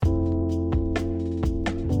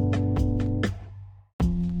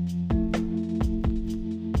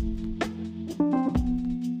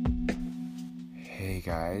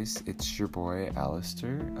guys, it's your boy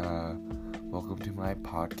Alistair. Welcome to my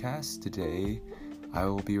podcast. Today I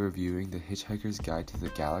will be reviewing The Hitchhiker's Guide to the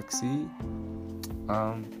Galaxy.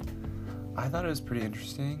 I thought it was pretty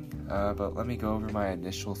interesting, but let me go over my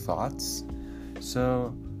initial thoughts.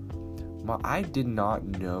 So, I did not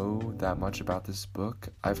know that much about this book.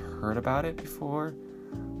 I've heard about it before,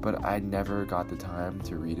 but I never got the time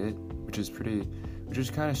to read it, which is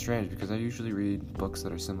kind of strange because I usually read books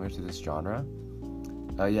that are similar to this genre.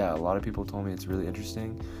 A lot of people told me it's really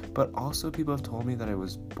interesting, but also people have told me that it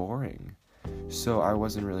was boring, so I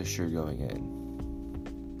wasn't really sure going in.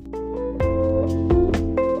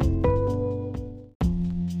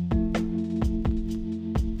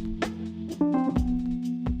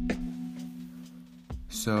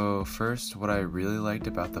 So first, what I really liked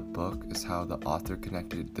about the book is how the author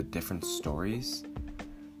connected the different stories.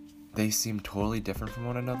 They seem totally different from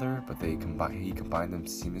one another, but he combined them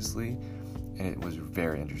seamlessly, and it was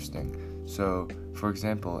very interesting. So, for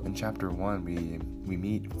example, in chapter 1, we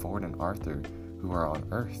meet Ford and Arthur, who are on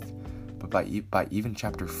Earth. But by even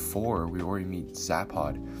chapter 4, we already meet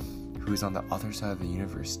Zapod, who is on the other side of the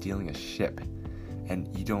universe stealing a ship.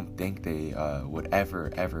 And you don't think they would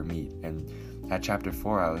ever meet. And at chapter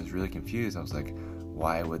 4, I was really confused. I was like,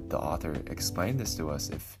 why would the author explain this to us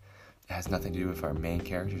if it has nothing to do with our main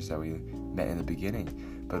characters that we met in the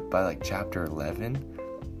beginning? But by chapter 11,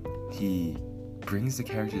 he brings the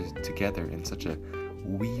characters together in such a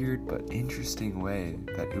weird but interesting way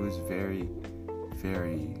that it was very,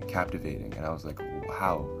 very captivating. And I was like,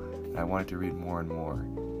 wow. And I wanted to read more and more.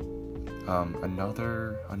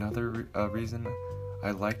 Another reason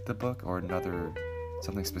I liked the book, or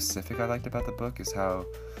something specific I liked about the book, is how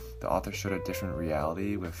the author showed a different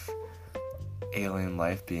reality with alien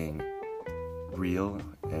life being real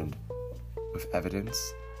and with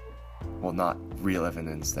evidence. Well, not real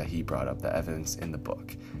evidence that he brought up, the evidence in the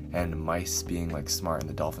book. And mice being smart and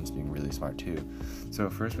the dolphins being really smart too. So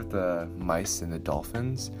first with the mice and the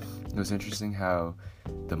dolphins, it was interesting how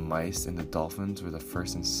the mice and the dolphins were the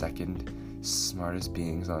first and second smartest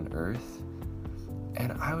beings on Earth.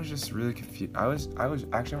 And I was just really confused. I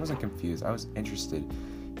wasn't confused. I was interested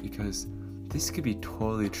because this could be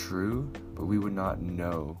totally true, but we would not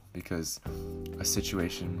know because a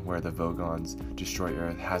situation where the Vogons destroy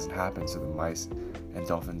Earth hasn't happened, so the mice and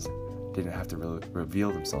dolphins didn't have to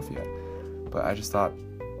reveal themselves yet. But I just thought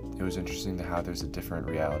it was interesting to how there's a different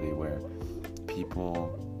reality where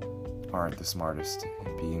people aren't the smartest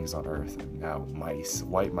beings on Earth, and now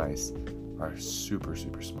white mice, are super,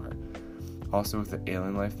 super smart. Also with the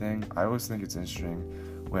alien life thing, I always think it's interesting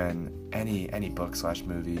when any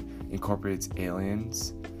book/movie incorporates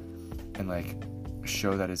aliens and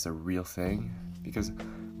show that it's a real thing, because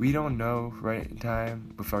we don't know right in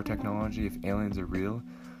time with our technology if aliens are real,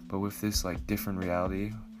 but with this different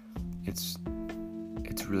reality, it's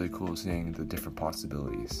really cool seeing the different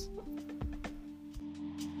possibilities.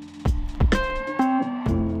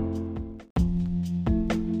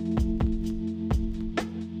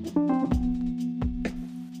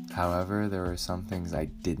 However, there were some things I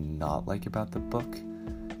did not like about the book,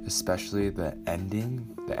 especially the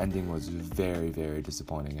ending. The ending was very, very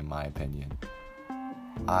disappointing in my opinion.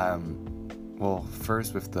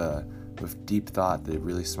 First with Deep Thought, the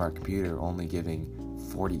really smart computer, only giving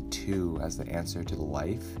 42 as the answer to the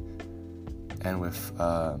life, and with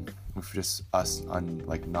just us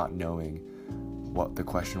not knowing what the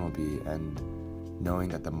question will be, and knowing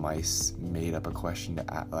that the mice made up a question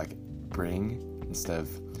to bring instead of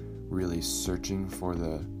really searching for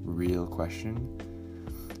the real question.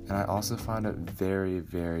 And I also found it very,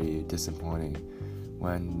 very disappointing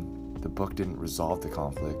when the book didn't resolve the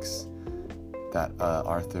conflicts that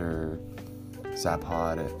Arthur,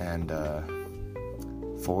 Zapod, and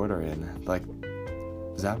Ford are in.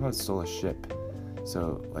 Zapod stole a ship,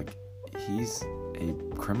 so he's a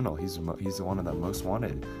criminal. He's one of the most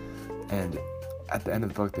wanted. And at the end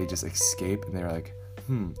of the book, they just escape, and they're like,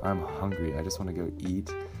 I'm hungry. I just want to go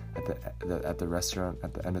eat at the restaurant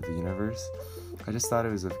at the end of the universe. I just thought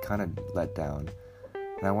it was a kind of let down,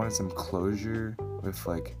 and I wanted some closure with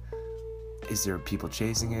is there people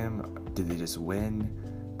chasing him? Did they just win?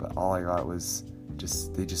 But all I got was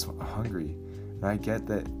they just were hungry. And I get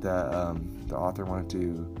that the author wanted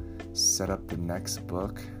to set up the next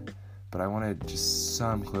book, but I wanted just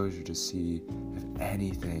some closure to see if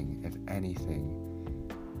anything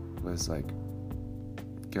was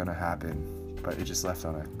gonna happen. But it just left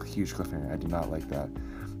on a huge cliffhanger. I did not like that.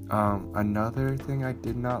 Another thing I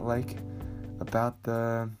did not like about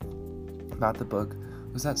the book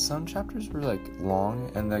was that some chapters were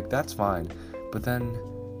long, and that's fine, but then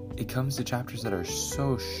it comes to chapters that are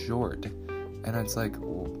so short And it's like,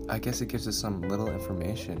 I guess it gives us some little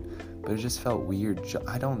information, but it just felt weird.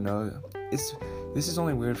 I don't know. This is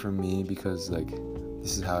only weird for me because, like,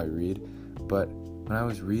 this is how I read. But when I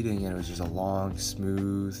was reading, and it was just a long,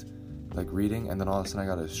 smooth, like, reading, and then all of a sudden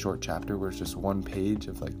I got a short chapter where it's just one page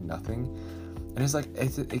of, like, nothing. And it's like,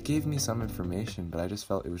 it gave me some information, but I just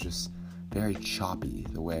felt it was just very choppy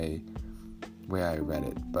the way I read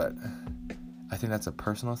it. But I think that's a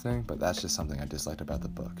personal thing, but that's just something I disliked about the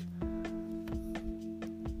book.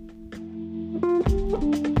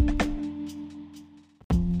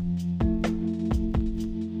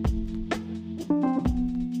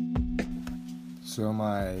 So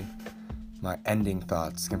my ending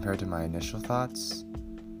thoughts compared to my initial thoughts,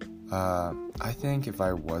 I think if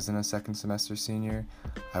I wasn't a second semester senior,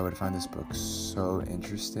 I would find this book so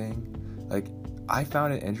interesting. Like, I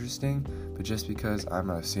found it interesting, but just because I'm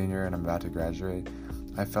a senior and I'm about to graduate,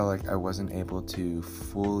 I felt like I wasn't able to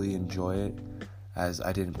fully enjoy it, as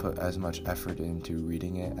I didn't put as much effort into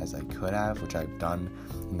reading it as I could have, which I've done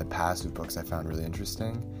in the past with books I found really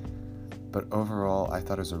interesting. But overall, I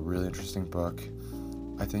thought it was a really interesting book.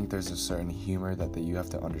 I think there's a certain humor that you have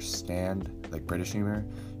to understand, like British humor.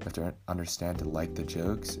 You have to understand to like the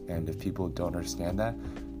jokes, and if people don't understand that,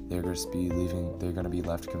 they're going to be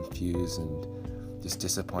left confused and just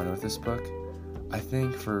disappointed with this book. I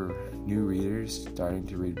think for new readers starting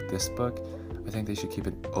to read this book, I think they should keep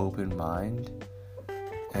an open mind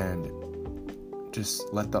and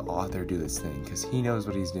just let the author do this thing, because he knows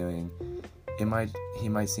what he's doing. He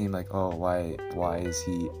might seem like, oh, why is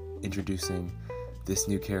he introducing this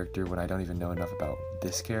new character when I don't even know enough about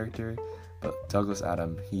this character? But Douglas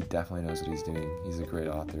Adams, he definitely knows what he's doing. He's a great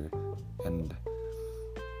author, and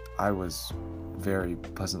I was very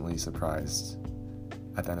pleasantly surprised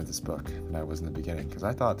at the end of this book than I was in the beginning, because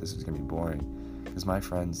I thought this was going to be boring, because my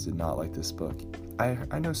friends did not like this book.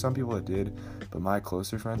 I know some people that did, but my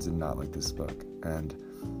closer friends did not like this book, and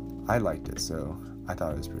I liked it, so I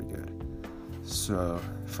thought it was pretty good. So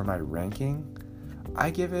for my ranking,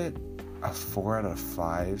 I give it a 4 out of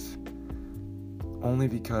 5, only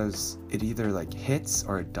because it either like hits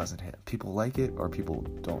or it doesn't hit. People like it or people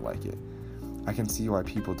don't like it. I can see why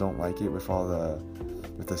people don't like it with all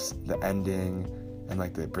the ending and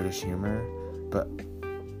like the British humor, but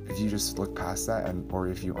if you just look past that, or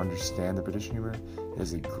if you understand the British humor, it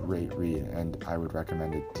is a great read, and I would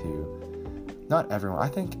recommend it to not everyone. I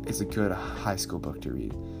think it's a good high school book to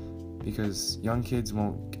read, because young kids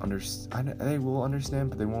won't understand. They will understand,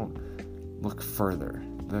 but they won't look further.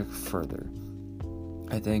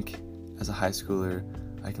 I think as a high schooler,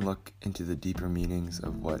 I can look into the deeper meanings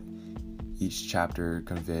of what each chapter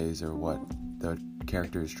conveys or what the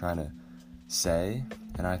character is trying to say.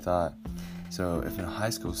 And I thought, so if in high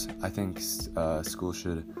school, I think high school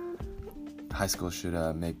should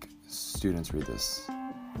make students read this,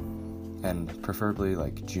 and preferably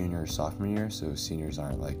like junior or sophomore year, so seniors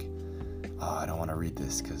aren't like, oh, I don't want to read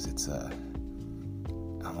this because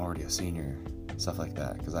I'm already a senior, stuff like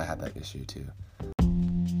that, because I had that issue too.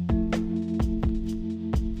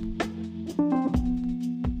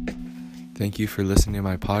 Thank you for listening to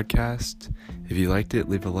my podcast. If you liked it,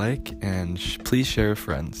 leave a like, and please share with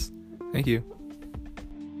friends. Thank you.